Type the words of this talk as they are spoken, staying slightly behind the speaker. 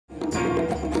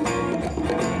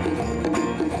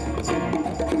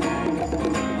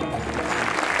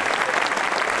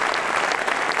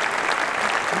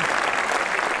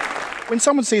When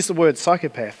someone says the word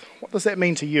psychopath, what does that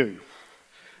mean to you?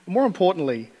 And more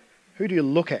importantly, who do you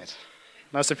look at?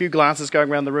 Notice a few glances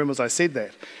going around the room as I said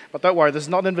that. But don't worry, this is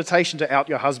not an invitation to out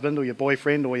your husband or your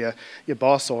boyfriend or your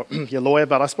boss or your lawyer,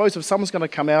 but I suppose if someone's going to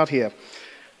come out here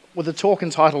with a talk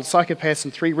entitled Psychopaths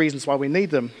and 3 Reasons Why We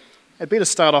Need Them, I'd better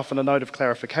start off on a note of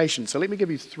clarification. So let me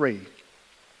give you 3.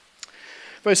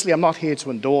 Firstly, I'm not here to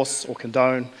endorse or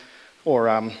condone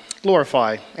or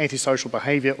glorify antisocial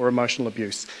behaviour or emotional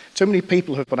abuse. Too many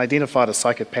people who have been identified as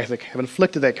psychopathic have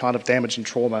inflicted that kind of damage and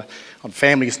trauma on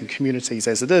families and communities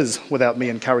as it is, without me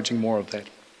encouraging more of that.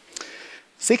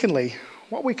 Secondly,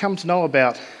 what we come to know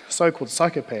about so-called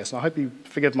psychopaths, and I hope you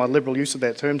forgive my liberal use of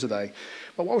that term today,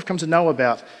 but what we've come to know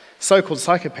about so-called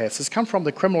psychopaths has come from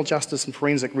the criminal justice and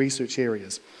forensic research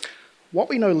areas. What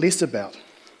we know less about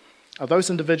are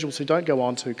those individuals who don't go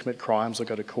on to commit crimes or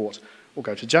go to court or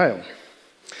go to jail.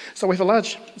 So we have a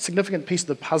large, significant piece of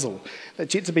the puzzle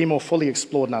that's yet to be more fully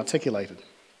explored and articulated.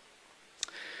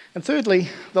 And thirdly,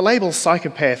 the label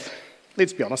psychopath,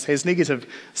 let's be honest, has negative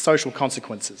social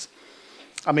consequences.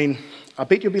 I mean, I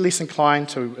bet you'll be less inclined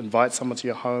to invite someone to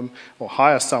your home or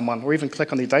hire someone or even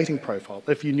click on their dating profile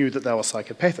if you knew that they were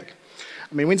psychopathic.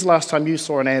 I mean, when's the last time you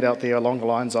saw an ad out there along the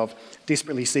lines of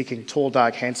desperately seeking tall,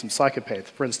 dark, handsome psychopath,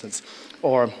 for instance,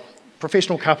 or a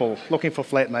professional couple looking for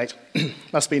flatmate,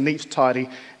 must be neat, tidy,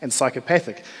 and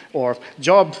psychopathic, or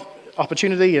job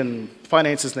opportunity and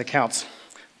finances and accounts,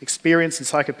 experience and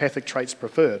psychopathic traits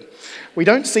preferred. We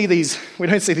don't see these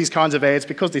kinds of ads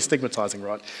because they're stigmatizing,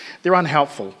 right? They're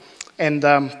unhelpful, and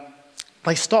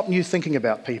they stop new thinking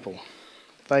about people.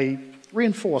 They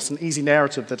reinforce an easy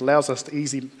narrative that allows us to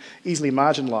easily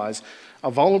marginalize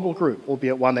a vulnerable group,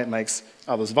 albeit one that makes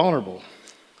others vulnerable.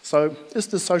 So is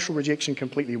the social rejection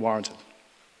completely warranted?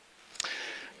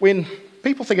 When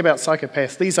people think about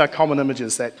psychopaths, these are common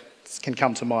images that can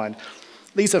come to mind.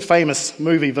 These are famous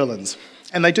movie villains,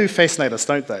 and they do fascinate us,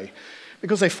 don't they?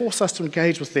 Because they force us to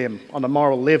engage with them on a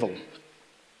moral level.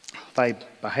 They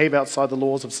behave outside the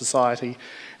laws of society,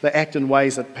 they act in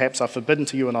ways that perhaps are forbidden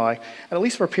to you and I, and at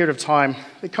least for a period of time,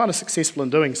 they're kind of successful in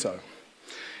doing so.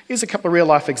 Here's a couple of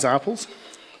real-life examples.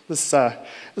 This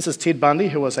is Ted Bundy,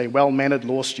 who was a well-mannered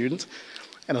law student,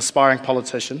 an aspiring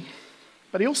politician,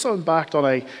 but he also embarked on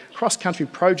a cross-country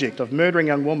project of murdering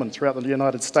young women throughout the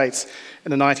United States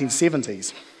in the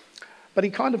 1970s. But he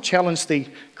kind of challenged the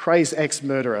crazed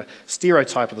ex-murderer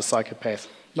stereotype of the psychopath,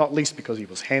 not least because he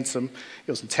was handsome,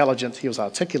 he was intelligent, he was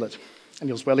articulate, and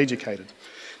he was well-educated.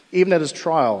 Even at his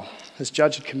trial, his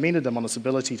judge had commended him on his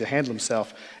ability to handle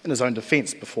himself in his own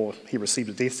defence before he received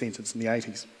a death sentence in the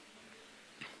 80s.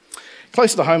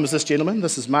 Closer to home is this gentleman.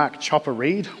 This is Mark Chopper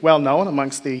Reed, well known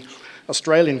amongst the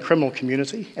Australian criminal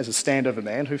community as a standover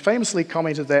man, who famously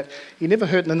commented that he never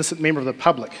hurt an innocent member of the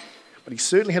public, but he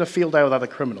certainly had a field day with other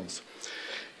criminals.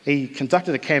 He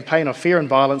conducted a campaign of fear and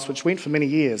violence which went for many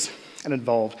years and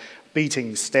involved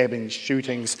beatings, stabbings,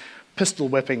 shootings, pistol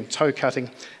whipping, toe cutting.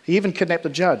 He even kidnapped a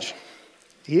judge.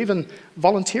 He even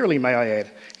voluntarily, may I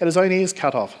add, had his own ears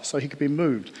cut off so he could be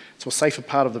moved to a safer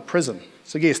part of the prison.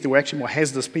 So yes, there were actually more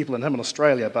hazardous people than him in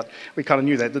Australia, but we kind of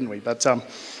knew that, didn't we? But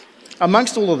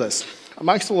amongst all of this,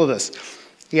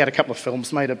 he had a couple of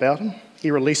films made about him. He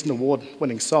released an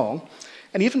award-winning song,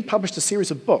 and he even published a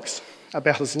series of books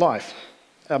about his life,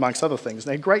 amongst other things.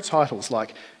 They had great titles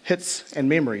like Hits and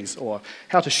Memories, or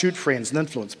How to Shoot Friends and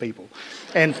Influence People.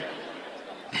 And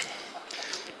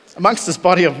amongst this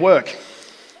body of work,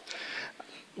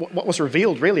 what was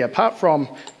revealed, really, apart from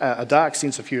a dark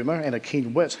sense of humour and a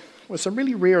keen wit, were some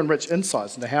really rare and rich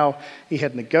insights into how he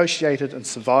had negotiated and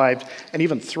survived and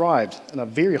even thrived in a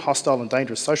very hostile and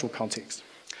dangerous social context.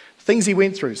 Things he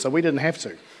went through so we didn't have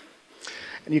to.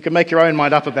 And you can make your own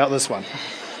mind up about this one.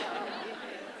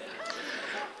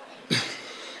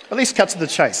 But let's cut to the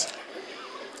chase.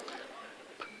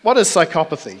 What is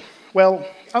psychopathy? Well,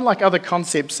 unlike other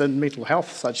concepts in mental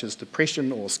health, such as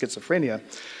depression or schizophrenia,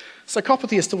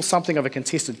 psychopathy is still something of a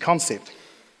contested concept.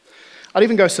 I'd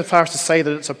even go so far as to say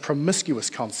that it's a promiscuous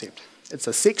concept. It's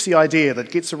a sexy idea that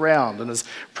gets around and is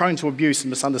prone to abuse and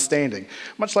misunderstanding,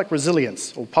 much like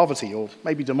resilience or poverty or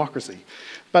maybe democracy.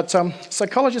 But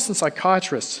psychologists and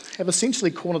psychiatrists have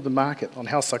essentially cornered the market on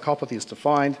how psychopathy is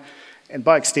defined and,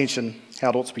 by extension, how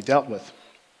it ought to be dealt with.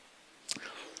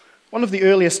 One of the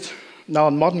earliest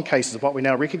known modern cases of what we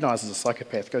now recognise as a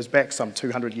psychopath goes back some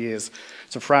 200 years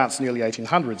to France in the early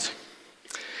 1800s.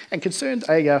 And concerned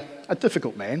a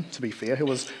difficult man, to be fair, who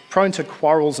was prone to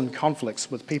quarrels and conflicts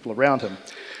with people around him.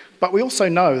 But we also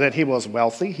know that he was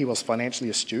wealthy, he was financially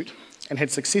astute, and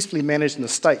had successfully managed an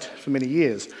estate for many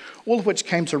years, all of which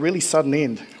came to a really sudden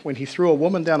end when he threw a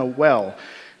woman down a well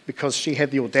because she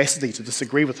had the audacity to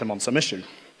disagree with him on some issue.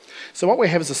 So what we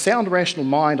have is a sound, rational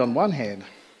mind on one hand,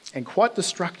 and quite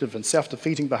destructive and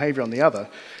self-defeating behaviour on the other,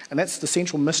 and that's the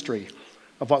central mystery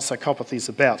of what psychopathy is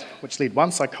about, which led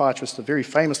one psychiatrist to very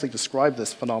famously describe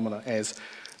this phenomena as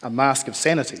a mask of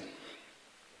sanity.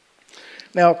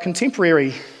 Now,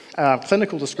 contemporary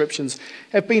clinical descriptions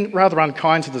have been rather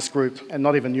unkind to this group and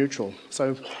not even neutral.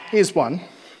 So here's one.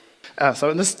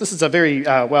 This is a very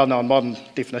well-known modern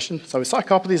definition. So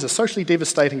psychopathy is a socially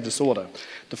devastating disorder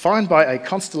defined by a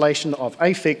constellation of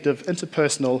affective,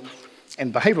 interpersonal,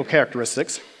 and behavioural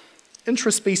characteristics,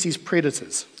 intraspecies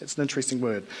predators, that's an interesting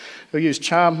word, who use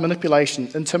charm, manipulation,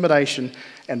 intimidation,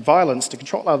 and violence to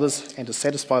control others and to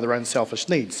satisfy their own selfish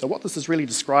needs. So what this is really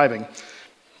describing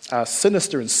are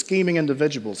sinister and scheming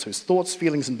individuals whose thoughts,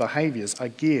 feelings, and behaviours are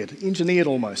geared, engineered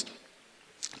almost,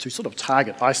 to sort of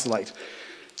target, isolate,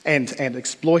 and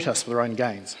exploit us for their own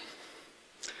gains.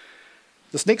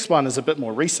 This next one is a bit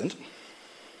more recent.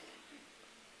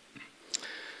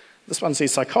 This one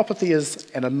says psychopathy is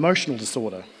an emotional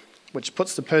disorder which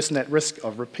puts the person at risk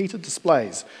of repeated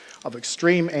displays of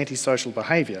extreme antisocial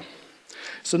behaviour.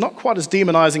 So not quite as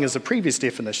demonising as the previous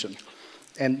definition,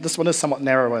 and this one is somewhat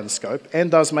narrower in scope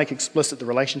and does make explicit the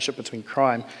relationship between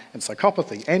crime and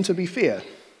psychopathy. And to be fair,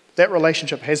 that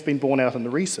relationship has been borne out in the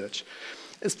research.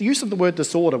 It's the use of the word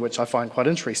disorder which I find quite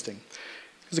interesting,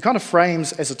 because it kind of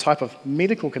frames as a type of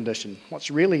medical condition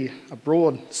what's really a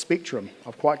broad spectrum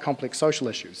of quite complex social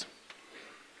issues.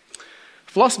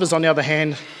 Philosophers, on the other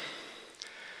hand,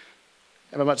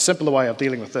 have a much simpler way of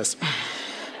dealing with this.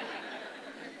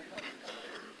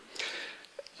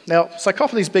 Now,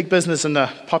 psychopathy is big business in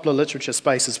the popular literature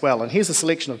space as well, and here's a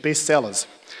selection of bestsellers.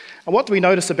 And what do we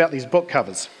notice about these book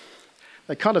covers?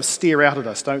 They kind of stare out at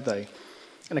us, don't they?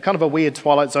 In a kind of a weird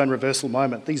Twilight Zone reversal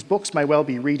moment, these books may well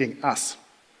be reading us.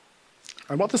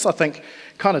 And what this, I think,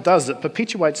 kind of does, it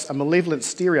perpetuates a malevolent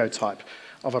stereotype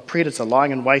of a predator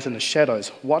lying in wait in the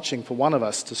shadows, watching for one of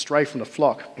us to stray from the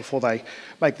flock before they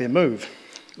make their move.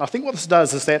 And I think what this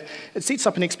does is that it sets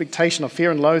up an expectation of fear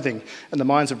and loathing in the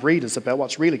minds of readers about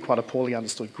what's really quite a poorly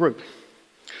understood group.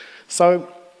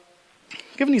 So,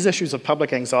 given these issues of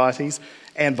public anxieties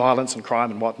and violence and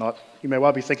crime and whatnot, you may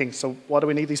well be thinking, so why do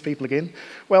we need these people again?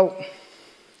 Well,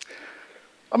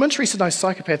 I'm interested in those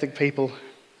psychopathic people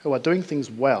who are doing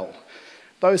things well,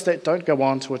 those that don't go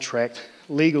on to attract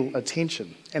legal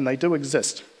attention, and they do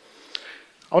exist.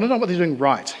 I want to know what they're doing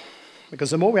right,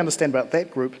 because the more we understand about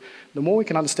that group, the more we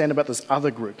can understand about this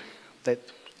other group that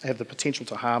have the potential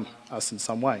to harm us in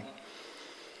some way.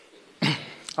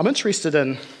 I'm interested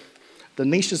in the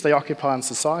niches they occupy in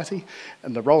society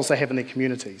and the roles they have in their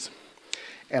communities.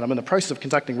 And I'm in the process of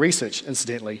conducting research,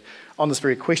 incidentally, on this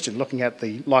very question, looking at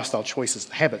the lifestyle choices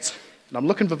and habits. And I'm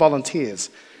looking for volunteers.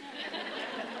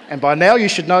 And by now you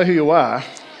should know who you are.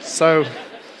 So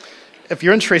if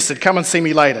you're interested, come and see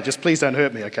me later. Just please don't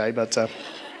hurt me, okay?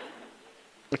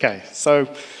 Okay,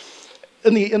 so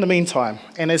in the meantime,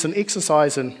 and as an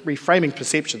exercise in reframing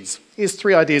perceptions, here's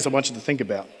 3 ideas I want you to think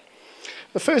about.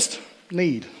 The first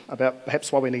need about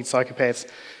perhaps why we need psychopaths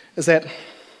is that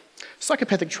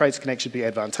psychopathic traits can actually be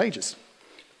advantageous.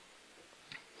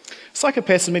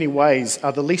 Psychopaths in many ways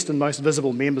are the least and most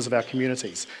visible members of our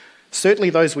communities. Certainly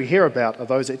those we hear about are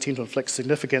those that tend to inflict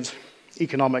significant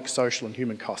economic, social and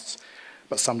human costs,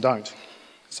 but some don't.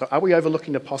 So are we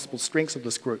overlooking the possible strengths of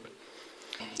this group?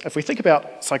 If we think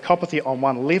about psychopathy on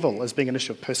one level as being an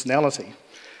issue of personality,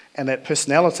 and that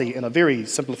personality in a very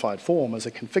simplified form is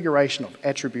a configuration of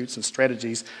attributes and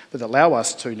strategies that allow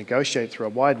us to negotiate through a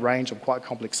wide range of quite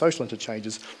complex social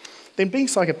interchanges, then being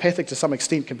psychopathic to some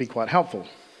extent can be quite helpful.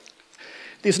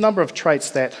 There's a number of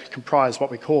traits that comprise what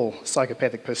we call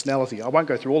psychopathic personality. I won't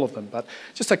go through all of them, but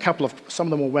just a couple of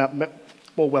some of the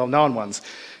more well-known ones.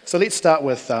 So let's start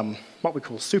with what we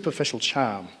call superficial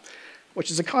charm,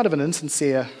 which is a kind of an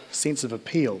insincere sense of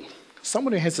appeal.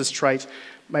 Someone who has this trait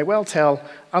may well tell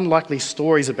unlikely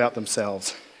stories about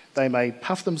themselves. They may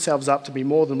puff themselves up to be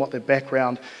more than what their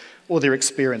background or their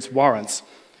experience warrants.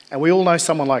 And we all know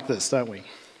someone like this, don't we?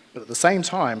 But at the same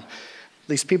time,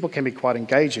 these people can be quite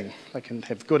engaging. They can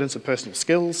have good interpersonal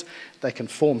skills, they can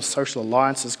form social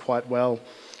alliances quite well,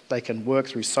 they can work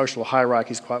through social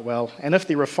hierarchies quite well, and if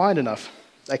they're refined enough,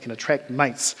 they can attract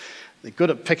mates. They're good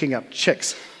at picking up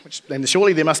chicks, and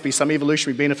surely there must be some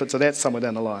evolutionary benefit to that somewhere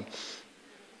down the line.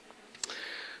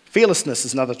 Fearlessness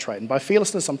is another trait, and by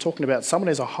fearlessness I'm talking about someone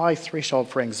who has a high threshold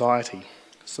for anxiety.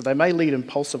 So they may lead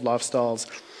impulsive lifestyles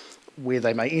where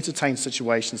they may entertain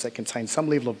situations that contain some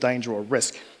level of danger or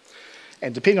risk.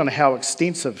 And depending on how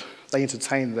extensive they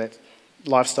entertain that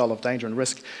lifestyle of danger and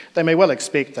risk, they may well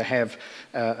expect to have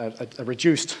a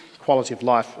reduced quality of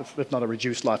life, if not a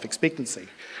reduced life expectancy.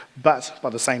 But by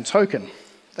the same token,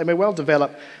 they may well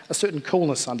develop a certain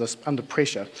coolness under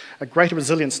pressure, a greater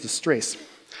resilience to stress,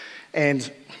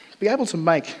 and be able to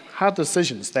make hard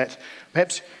decisions that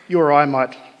perhaps you or I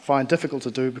might find difficult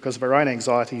to do because of our own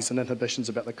anxieties and inhibitions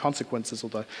about the consequences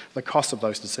or the cost of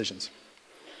those decisions.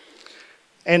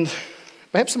 And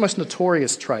perhaps the most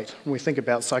notorious trait when we think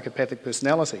about psychopathic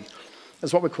personality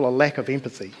is what we call a lack of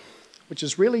empathy, which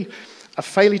is really a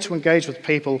failure to engage with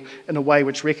people in a way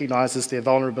which recognises their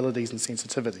vulnerabilities and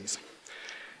sensitivities.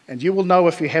 And you will know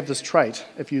if you have this trait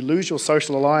if you lose your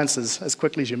social alliances as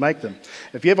quickly as you make them.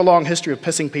 If you have a long history of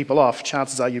pissing people off,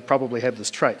 chances are you probably have this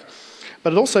trait.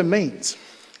 But it also means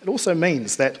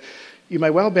that you may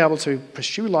well be able to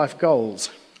pursue life goals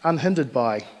unhindered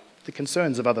by the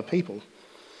concerns of other people.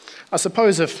 I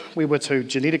suppose if we were to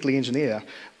genetically engineer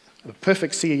a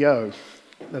perfect CEO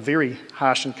in a very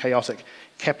harsh and chaotic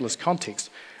capitalist context,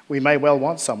 we may well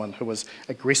want someone who is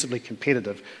aggressively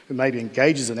competitive, who maybe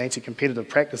engages in anti-competitive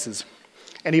practices,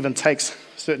 and even takes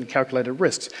certain calculated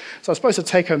risks. So I suppose the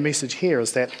take-home message here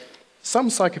is that some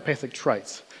psychopathic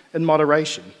traits, in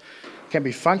moderation, can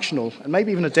be functional and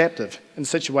maybe even adaptive in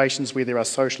situations where there are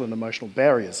social and emotional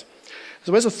barriers.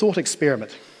 So as a thought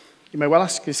experiment, you may well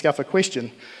ask yourself a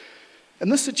question: in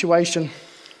this situation,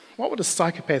 what would a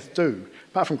psychopath do,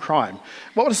 apart from crime?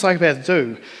 What would a psychopath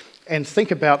do? And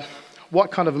think about what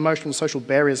kind of emotional and social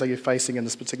barriers are you facing in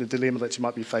this particular dilemma that you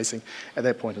might be facing at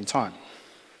that point in time.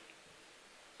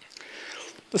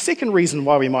 The second reason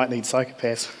why we might need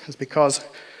psychopaths is because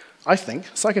I think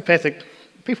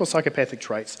people with psychopathic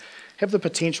traits have the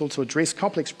potential to address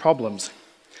complex problems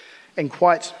in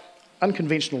quite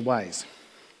unconventional ways.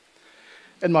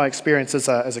 In my experience as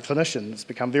a clinician, it's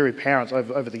become very apparent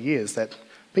over the years that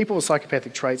people with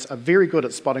psychopathic traits are very good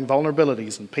at spotting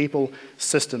vulnerabilities in people,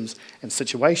 systems, and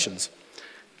situations.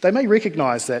 They may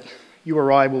recognise that you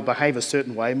or I will behave a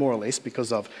certain way, more or less,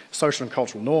 because of social and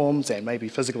cultural norms and maybe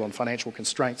physical and financial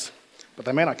constraints, but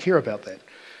they may not care about that.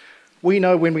 We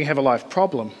know when we have a life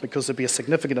problem because there'll be a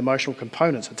significant emotional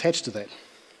component attached to that.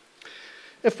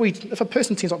 If a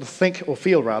person tends not to think, or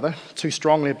feel rather, too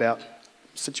strongly about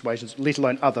situations, let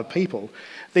alone other people,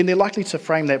 then they're likely to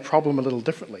frame that problem a little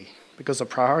differently because the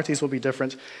priorities will be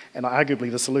different and arguably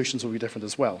the solutions will be different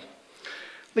as well.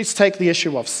 Let's take the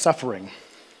issue of suffering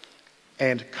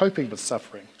and coping with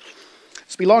suffering.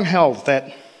 It's been long held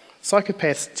that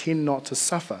psychopaths tend not to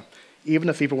suffer, even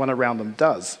if everyone around them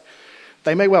does.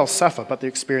 They may well suffer, but their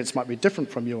experience might be different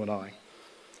from you and I.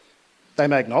 They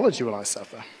may acknowledge you and I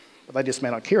suffer, but they just may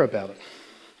not care about it.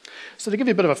 So to give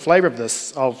you a bit of a flavour of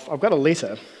this, I've got a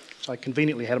letter, which I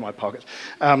conveniently had in my pocket.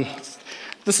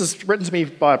 This is written to me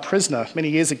by a prisoner many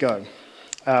years ago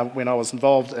when I was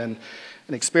involved in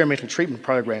an experimental treatment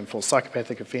program for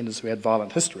psychopathic offenders who had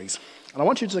violent histories. And I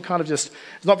want you to kind of just,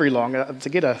 it's not very long, to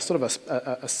get a sort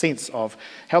of a sense of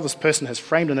how this person has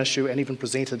framed an issue and even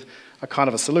presented a kind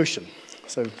of a solution.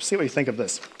 So see what you think of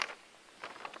this.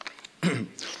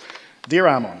 Dear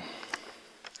Armon,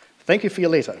 thank you for your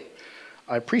letter.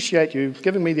 I appreciate you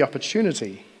giving me the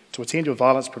opportunity to attend your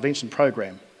violence prevention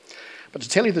program. But to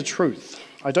tell you the truth,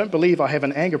 I don't believe I have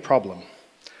an anger problem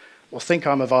or think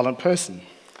I'm a violent person.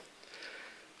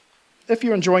 If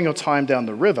you're enjoying your time down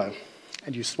the river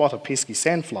and you spot a pesky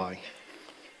sandfly,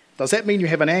 does that mean you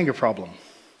have an anger problem?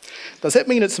 Does that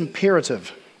mean it's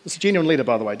imperative? It's a genuine letter,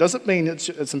 by the way. Does it mean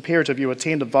it's imperative you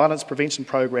attend a violence prevention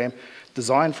program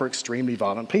designed for extremely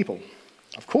violent people?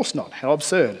 Of course not. How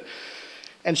absurd.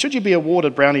 And should you be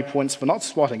awarded brownie points for not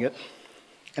swatting it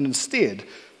and instead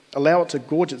allow it to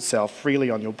gorge itself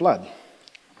freely on your blood?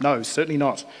 No, certainly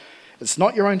not. It's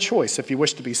not your own choice if you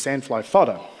wish to be sandfly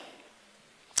fodder.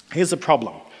 Here's the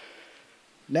problem.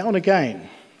 Now and again,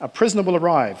 a prisoner will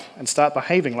arrive and start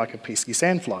behaving like a pesky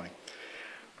sandfly.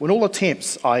 When all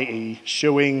attempts, i.e.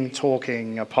 shooing,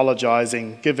 talking,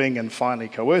 apologising, giving and finally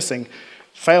coercing,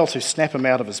 fail to snap him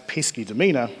out of his pesky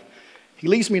demeanour, he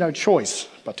leaves me no choice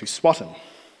but to swat him.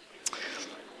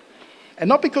 And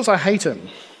not because I hate him,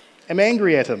 am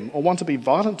angry at him, or want to be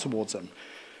violent towards him.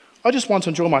 I just want to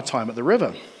enjoy my time at the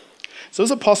river. So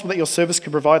is it possible that your service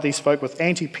could provide these folk with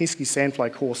anti-pesky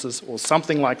sandfly courses or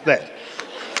something like that?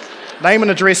 Name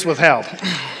and address withheld.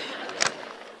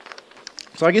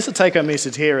 So I guess the take-home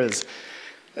message here is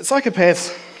that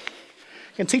psychopaths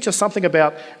can teach us something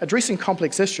about addressing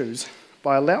complex issues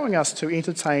by allowing us to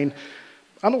entertain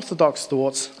unorthodox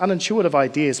thoughts, unintuitive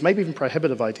ideas, maybe even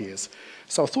prohibitive ideas.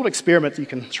 So a thought experiment that you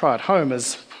can try at home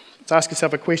is to ask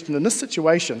yourself a question: in this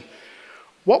situation,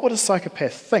 what would a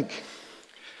psychopath think?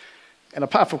 And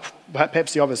apart from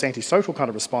perhaps the obvious antisocial kind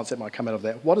of response that might come out of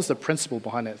that, what is the principle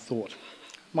behind that thought?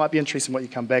 Might be interesting what you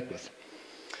come back with.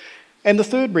 And the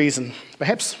third reason,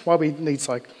 perhaps why we need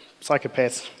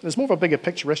psychopaths, and it's more of a bigger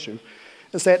picture issue,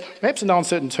 is that perhaps in no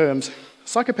uncertain terms,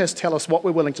 psychopaths tell us what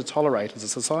we're willing to tolerate as a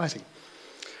society.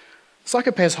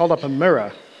 Psychopaths hold up a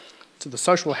mirror to the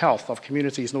social health of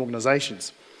communities and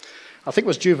organisations. I think it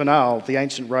was Juvenal, the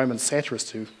ancient Roman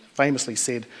satirist, who famously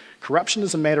said, "Corruption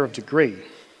is a matter of degree."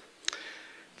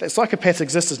 That psychopaths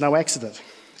exist is no accident,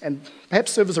 and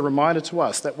perhaps serve as a reminder to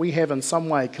us that we have in some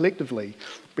way collectively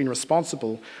been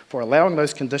responsible for allowing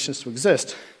those conditions to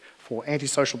exist, for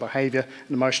antisocial behaviour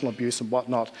and emotional abuse and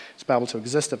whatnot to be able to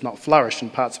exist, if not flourish, in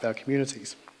parts of our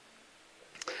communities.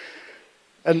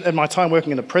 In my time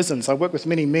working in the prisons, I worked with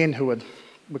many men who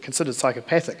were considered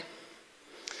psychopathic.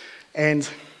 And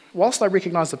whilst I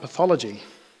recognise the pathology,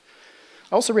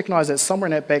 I also recognise that somewhere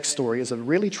in that backstory is a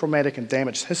really traumatic and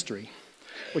damaged history,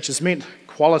 which has meant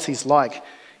qualities like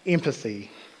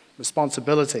empathy,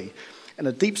 responsibility, and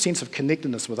a deep sense of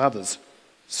connectedness with others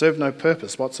serve no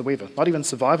purpose whatsoever, not even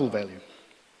survival value.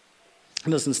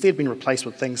 And has instead been replaced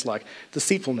with things like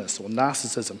deceitfulness or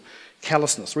narcissism,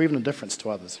 callousness, or even indifference to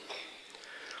others.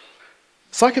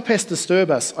 Psychopaths disturb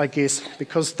us, I guess,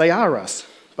 because they are us,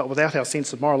 but without our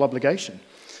sense of moral obligation.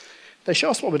 They show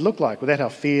us what we'd look like without our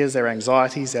fears, our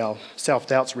anxieties, our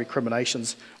self-doubts,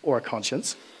 recriminations, or a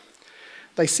conscience.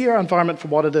 They see our environment for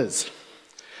what it is,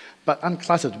 but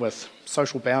uncluttered with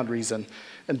social boundaries and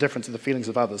indifference to the feelings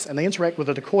of others, and they interact with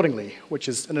it accordingly, which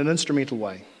is in an instrumental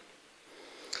way.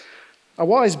 A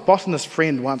wise botanist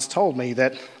friend once told me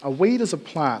that a weed is a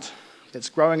plant that's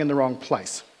growing in the wrong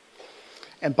place.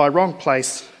 And by wrong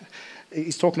place,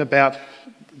 he's talking about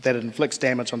that it inflicts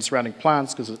damage on surrounding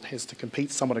plants because it has to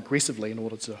compete somewhat aggressively in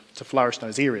order to flourish in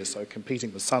those areas, so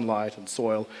competing with sunlight and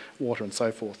soil, water and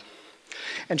so forth.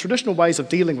 And traditional ways of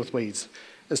dealing with weeds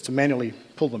is to manually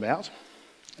pull them out.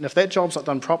 And if that job's not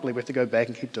done properly, we have to go back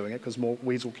and keep doing it because more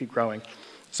weeds will keep growing.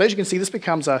 So as you can see, this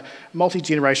becomes a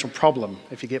multi-generational problem,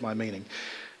 if you get my meaning.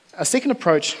 A second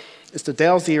approach is to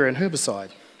douse the area in herbicide.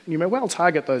 And you may well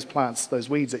target those plants, those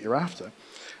weeds that you're after,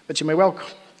 but you may well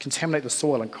contaminate the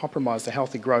soil and compromise the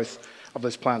healthy growth of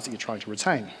those plants that you're trying to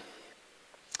retain.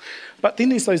 But then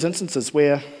there's those instances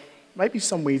where maybe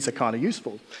some weeds are kind of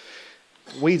useful.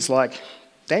 Weeds like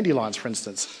dandelions, for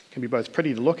instance, can be both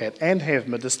pretty to look at and have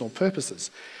medicinal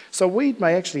purposes. So a weed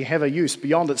may actually have a use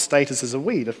beyond its status as a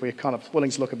weed if we're kind of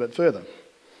willing to look a bit further.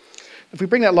 If we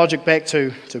bring that logic back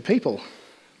to people,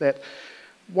 that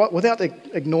without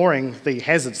ignoring the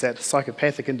hazards that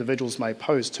psychopathic individuals may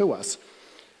pose to us,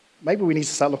 maybe we need to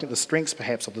start looking at the strengths,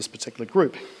 perhaps, of this particular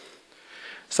group.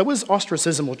 So is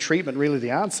ostracism or treatment really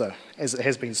the answer, as it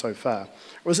has been so far?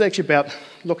 Or is it actually about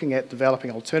looking at developing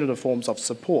alternative forms of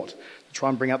support to try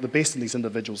and bring out the best in these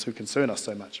individuals who concern us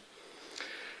so much?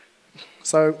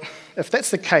 So if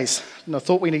that's the case, then the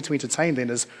thought we need to entertain then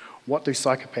is, what do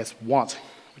psychopaths want?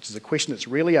 Which is a question that's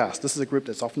really asked. This is a group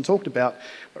that's often talked about,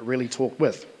 but rarely talked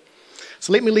with.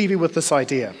 So let me leave you with this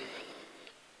idea.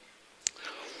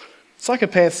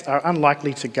 Psychopaths are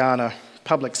unlikely to garner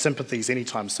public sympathies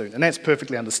anytime soon, and that's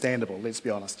perfectly understandable, let's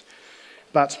be honest.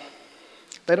 But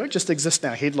they don't just exist in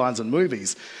our headlines and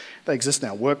movies. They exist in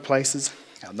our workplaces,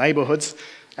 our neighbourhoods,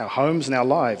 our homes and our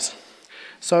lives.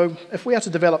 So if we are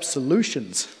to develop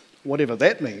solutions, whatever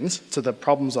that means, to the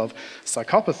problems of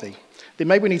psychopathy, then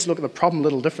maybe we need to look at the problem a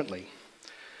little differently.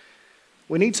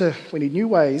 We need new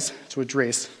ways to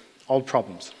address old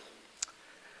problems.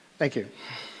 Thank you.